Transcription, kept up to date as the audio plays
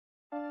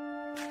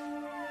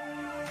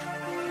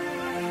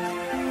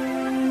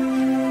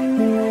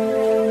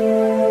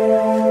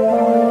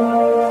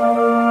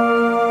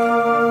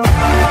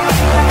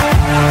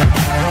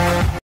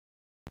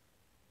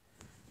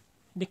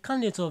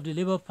candidate of the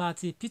Labour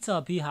Party, Peter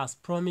Obi, has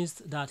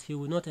promised that he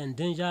will not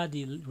endanger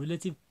the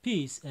relative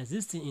peace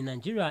existing in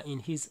Nigeria in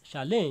his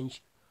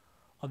challenge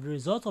of the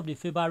result of the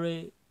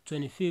February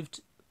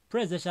 25th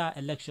presidential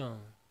election.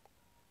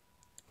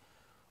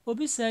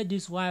 Obi said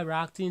this while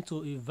reacting to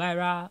a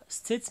viral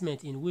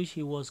statement in which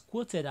he was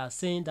quoted as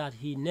saying that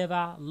he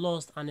never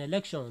lost an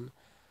election,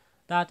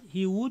 that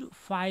he would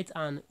fight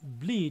and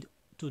bleed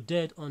to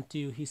death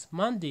until his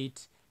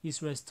mandate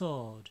is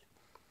restored,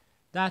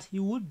 that he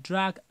would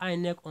drag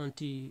INEC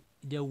until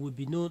there would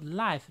be no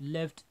life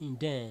left in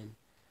them,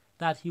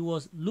 that he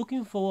was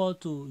looking forward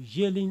to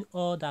jailing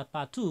all that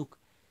partook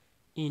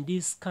in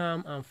this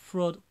scam and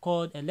fraud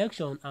called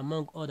election,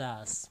 among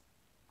others.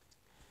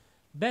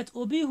 But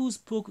Obi, who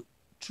spoke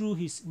through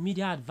his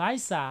media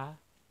advisor,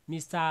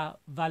 Mr.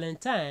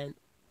 Valentine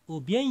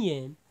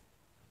Obidients,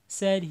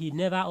 said he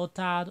never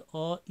uttered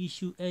or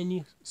issued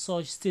any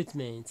such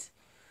statement.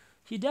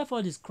 He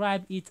therefore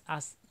described it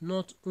as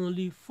not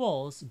only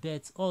false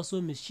but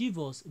also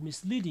mischievous,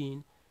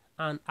 misleading,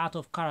 and out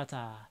of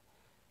character.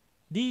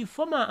 The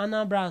former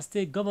Anambra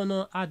State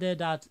governor added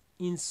that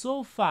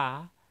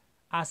insofar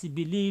as he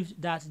believed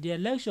that the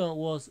election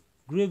was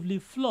gravely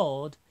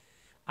flawed,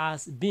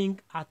 as being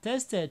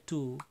attested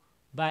to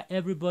by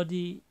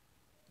everybody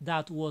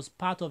that was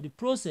part of the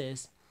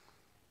process,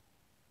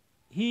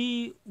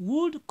 he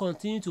would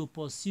continue to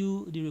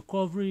pursue the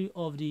recovery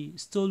of the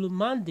stolen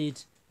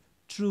mandate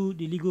through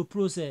the legal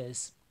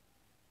process.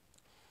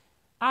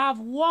 I have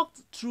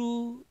walked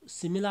through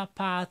similar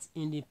paths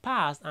in the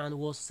past and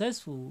was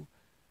successful.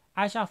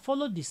 I shall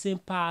follow the same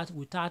path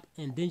without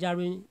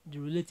endangering the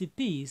relative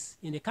peace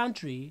in the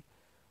country,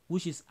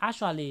 which is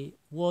actually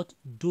what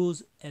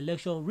those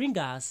election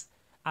ringers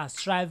are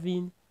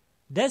striving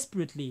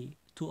desperately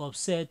to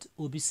upset,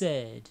 Obi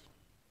said.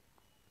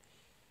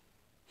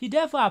 He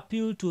therefore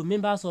appealed to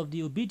members of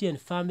the Obidients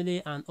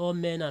family and all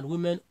men and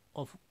women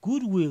of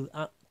goodwill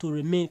to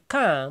remain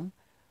calm,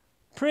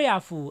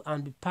 prayerful,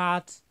 and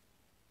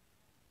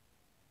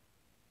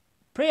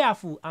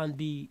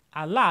be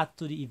alert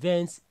to the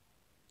events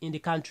in the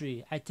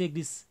country. I take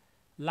this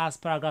last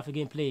paragraph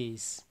again,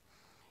 please.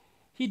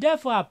 He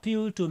therefore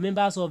appealed to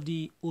members of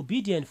the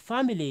Obidients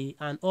family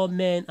and all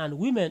men and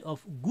women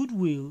of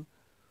goodwill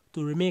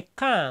to remain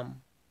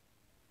calm,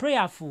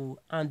 prayerful,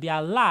 and be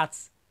alert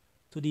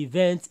to the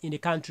events in the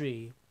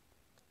country.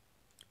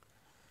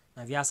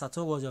 Now, what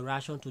was your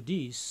reaction to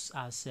this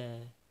as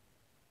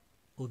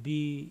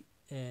Obi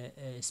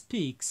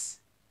speaks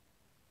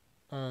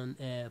on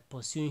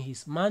pursuing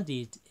his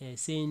mandate,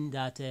 saying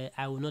that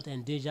I will not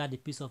endanger the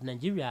peace of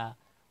Nigeria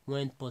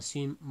when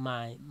pursuing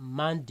my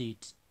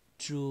mandate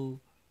through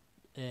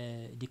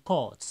the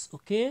courts?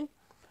 Okay.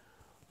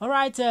 All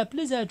right.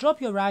 Please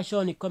drop your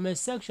reaction in the comment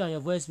section. Your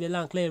voice will be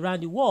loud and clear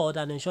around the world,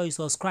 and ensure you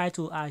subscribe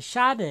to our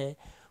channel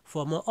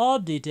for more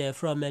updates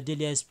from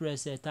Daily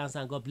Express. Thanks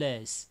and God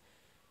bless.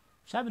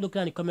 Shall be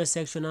looking at the comment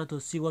section now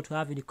to see what we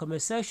have in the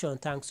comment section.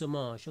 Thanks so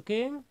much.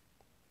 Okay.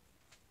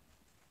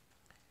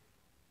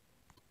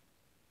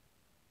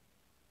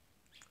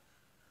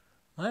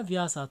 My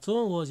viewers at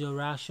home, was your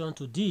reaction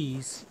to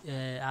this?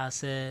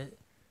 As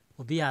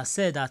Obi has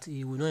said that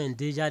he will not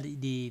endanger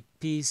the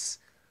peace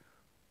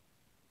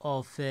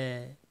of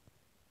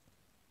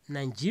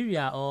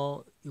Nigeria,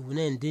 or he will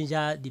not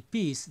endanger the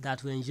peace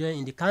that we enjoy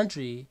in the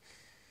country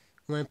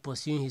when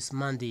pursuing his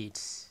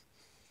mandate.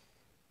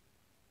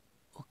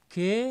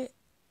 Okay.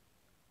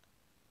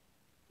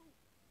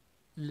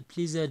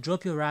 Please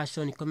drop your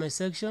reaction in the comment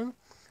section.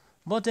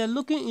 But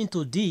looking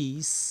into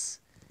this,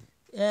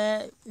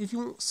 if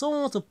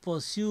someone want to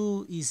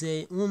pursue his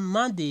own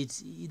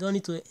mandate, you don't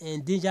need to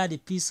endanger the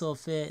peace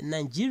of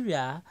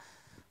Nigeria.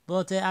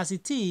 But as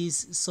it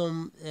is,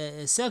 some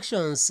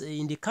sections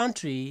in the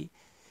country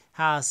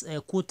has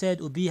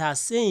quoted Obi as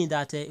saying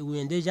that it will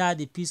endanger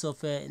the peace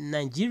of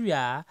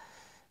Nigeria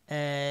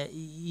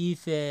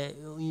if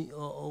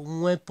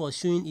when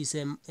pursuing his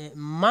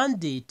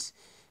mandate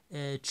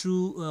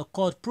through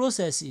court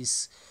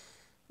processes.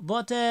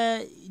 But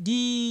the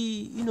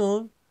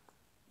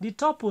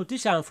top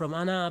politician from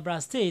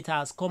Anambra State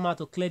has come out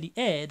to clear the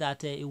air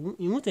that he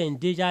won't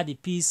endanger the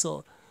peace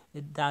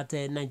that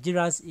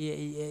Nigerians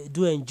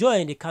do enjoy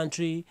in the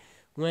country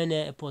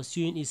when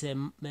pursuing his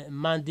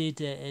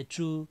mandate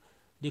through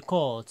the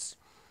courts.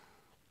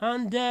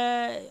 And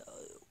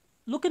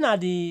looking at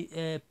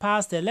the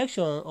past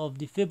election of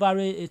the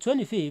February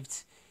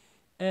 25th,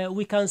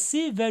 we can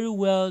see very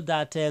well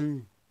that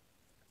the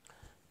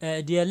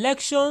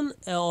election,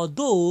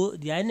 although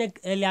the INEC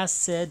earlier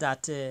said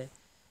that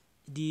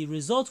the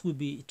result will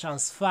be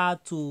transferred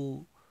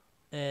to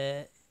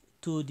the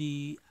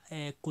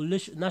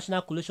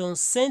National Collation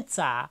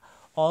Center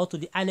or to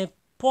the INEC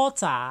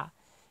portal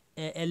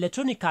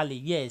electronically,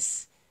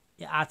 yes,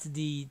 at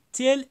the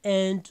tail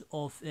end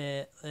of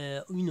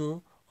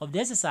of the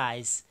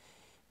exercise.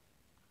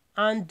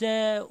 And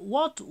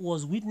what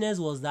was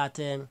witnessed was that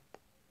the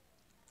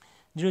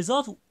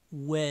results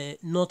were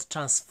not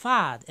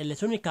transferred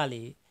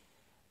electronically,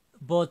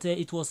 but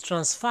it was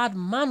transferred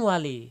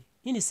manually,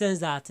 in the sense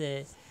that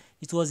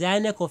it was the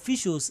INEC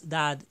officials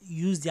that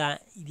used their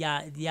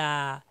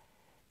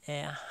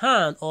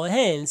hand or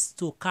hands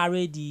to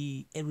carry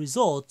the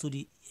result to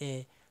the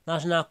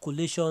National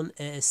Collation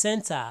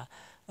Center.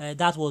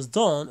 That was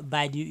done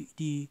by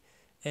the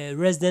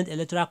resident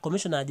electoral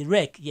commissioner, the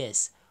REC,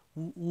 yes,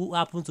 who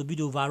happened to be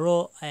the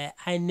overall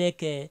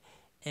INEC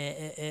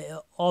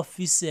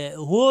office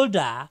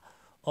holder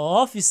or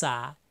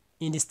officer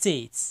in the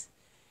states.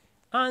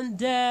 And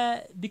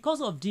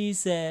because of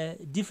these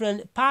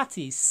different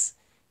parties,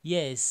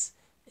 yes,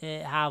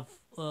 have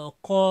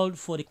called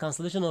for the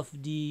cancellation of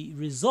the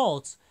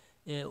results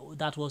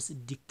that was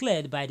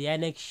declared by the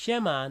INEC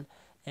chairman,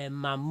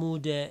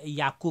 Mahmoud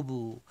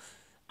Yakubu.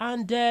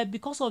 And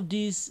because of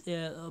these,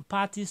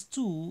 parties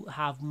too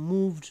have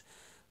moved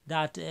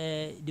that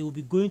they will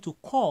be going to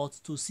court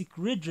to seek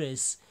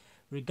redress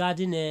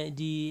regarding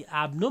the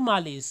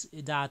abnormalities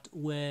that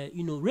were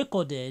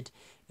recorded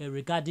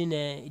regarding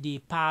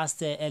the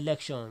past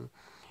election.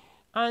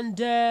 And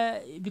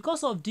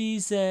because of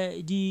this,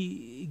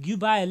 the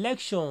Cuba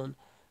election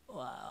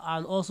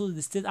and also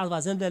the state House of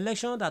Assembly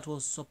election that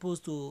was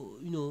supposed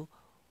to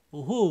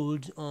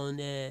hold on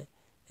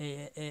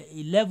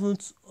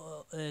 11th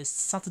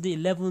Saturday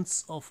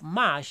 11th of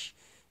March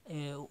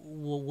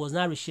was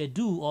now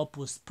rescheduled or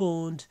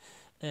postponed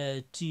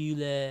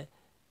till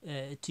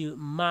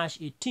March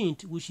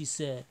 18th, which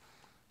is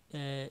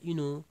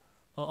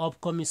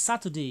upcoming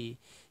Saturday.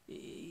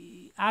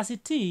 As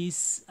it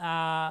is,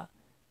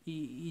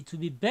 it will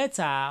be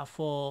better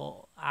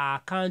for our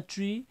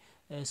country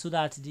so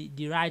that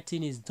the right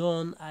thing is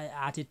done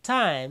at a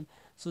time,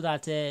 so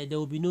that there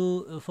will be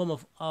no form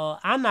of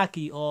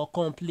anarchy or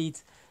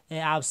complete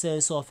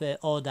absence of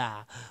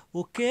order.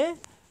 Okay,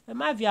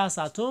 my viewers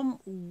at home,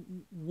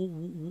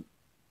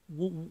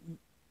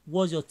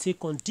 what's your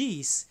take on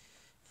this?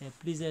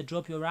 Please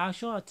drop your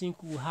reaction. I think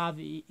we have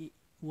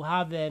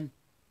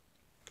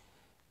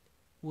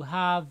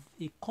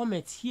a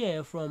comment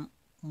here from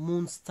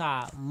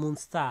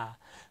Moonstar.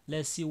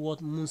 Let's see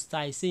what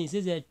Moonstar is saying. It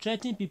says that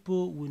threatening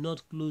people will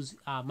not close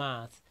our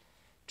mouth.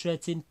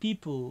 Threatening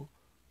people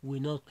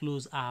will not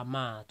close our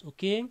mouth.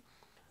 Okay,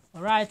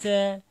 all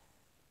right.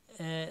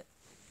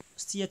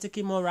 Still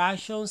taking more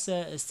reactions.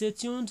 Stay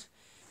tuned.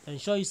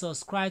 Ensure you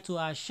subscribe to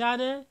our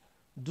channel.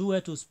 Do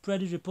it to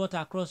spread the report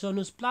across your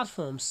news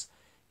platforms.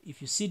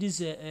 If you see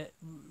this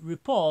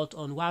report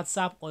on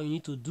WhatsApp, all you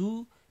need to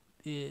do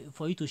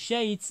for you to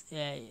share it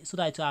so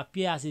that it will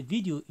appear as a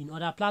video in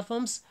other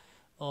platforms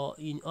or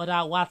in other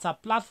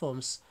WhatsApp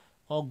platforms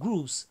or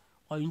groups.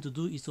 All you need to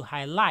do is to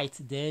highlight,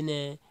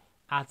 then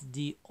at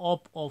the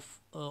up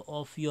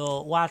of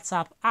your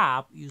WhatsApp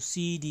app, you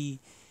see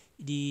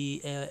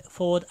the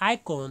forward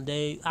icon.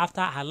 Then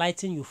after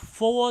highlighting, you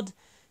forward,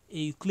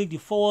 you click the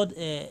forward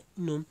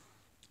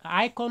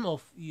icon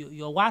of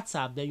your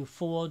WhatsApp, then you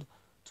forward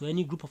to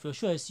any group of your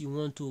choice you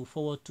want to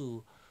forward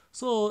to.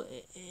 So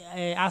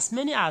as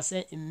many as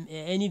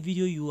any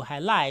video you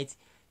highlight,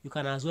 you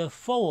can as well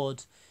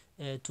forward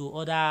to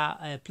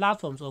other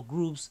platforms or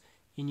groups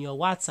in your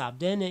WhatsApp.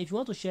 Then if you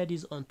want to share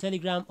this on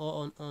Telegram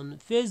or on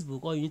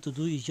Facebook, all you need to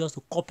do is just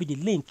to copy the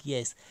link.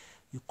 Yes,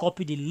 you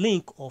copy the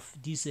link of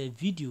this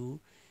video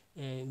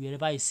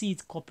wherever you see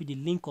it. Copy the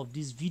link of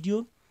this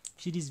video.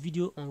 See this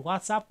video on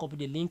WhatsApp, copy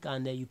the link,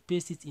 and you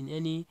paste it in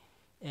any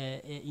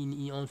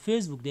on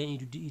Facebook. Then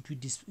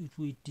it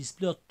will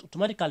display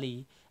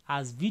automatically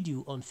as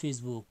video on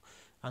Facebook.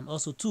 And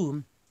also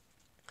too,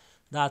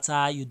 that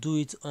you do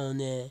it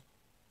on a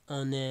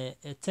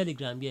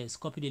Telegram. Yes,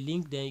 copy the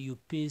link, then you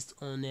paste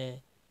on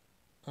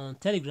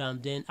Telegram.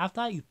 Then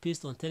after you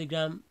paste on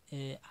Telegram,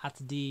 at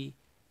the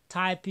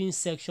typing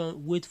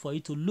section, wait for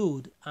it to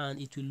load, and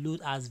it will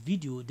load as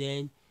video.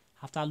 Then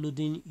after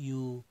loading,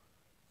 you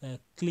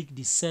click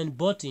the send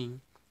button,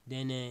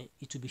 then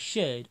it will be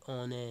shared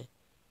on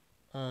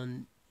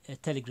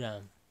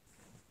Telegram.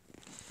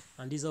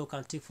 And this is all we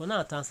can take for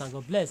now. Thanks and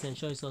God bless.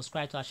 Ensure you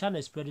subscribe to our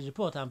channel, spread the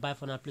report, and bye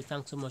for now. Please,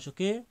 thanks so much.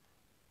 Okay.